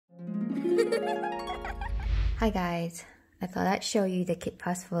Hi guys, I thought I'd show you the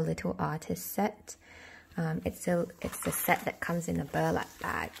Kitpas for Little Artists set. It's a set that comes in a burlap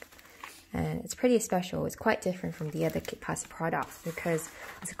bag, and it's pretty special. It's quite different from the other Kitpas products because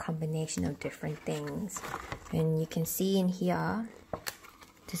it's a combination of different things. And you can see in here,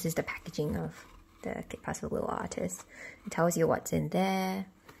 this is the packaging of the Kitpas for Little Artists. It tells you what's in there,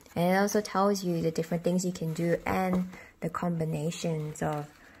 and it also tells you the different things you can do and the combinations of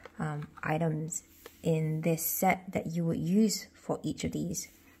items in this set that you would use for each of these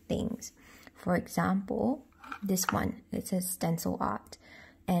things. For example, this one, it says stencil art,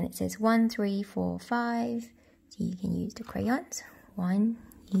 and it says 1, 3, 4, 5. So you can use the crayons. 1,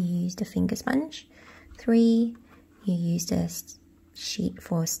 you use the finger sponge. 3, you use the sheet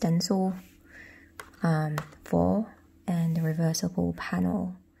for stencil. 4, and the reversible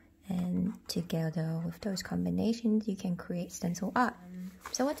panel. And together with those combinations, you can create stencil art.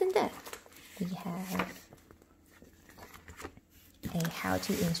 So what's in there? We have a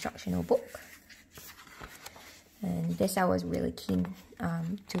how-to instructional book, and this I was really keen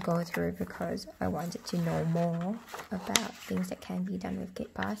to go through because I wanted to know more about things that can be done with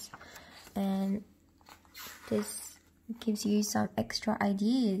Kitpas, and this gives you some extra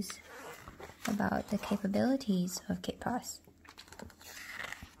ideas about the capabilities of Kitpas.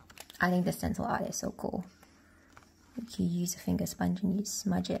 I think the stencil art is so cool. Like you use a finger sponge and you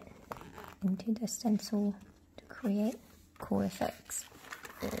smudge it into the stencil to create cool effects.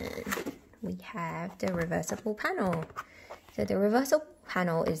 And we have the reversible panel. So the reversible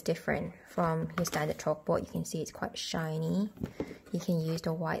panel is different from your standard chalkboard. You can see it's quite shiny. You can use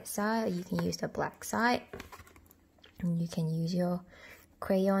the white side, or you can use the black side. And you can use your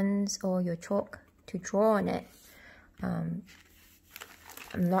crayons or your chalk to draw on it. I'm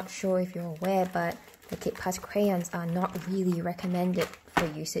not sure if you're aware, but the Kitpas crayons are not really recommended for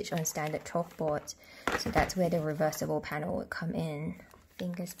usage on standard chalkboards. So that's where the reversible panel would come in.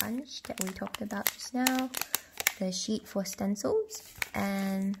 Finger sponge that we talked about just now. The sheet for stencils.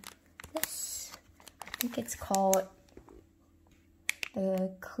 And this, I think it's called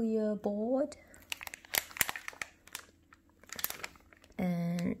the clear board.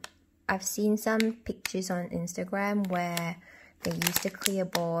 And I've seen some pictures on Instagram where they use the clear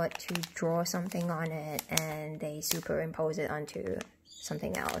board to draw something on it and they superimpose it onto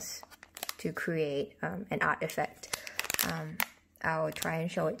something else to create an art effect. I'll try and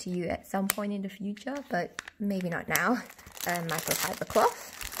show it to you at some point in the future, but maybe not now. Microfiber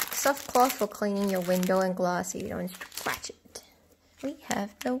cloth. Soft cloth for cleaning your window and glass so you don't scratch it. We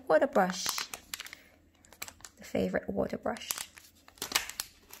have the water brush. The favorite water brush.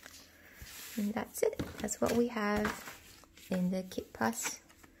 And that's it. That's what we have in the Kitpas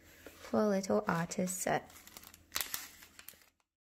for Little Artists set.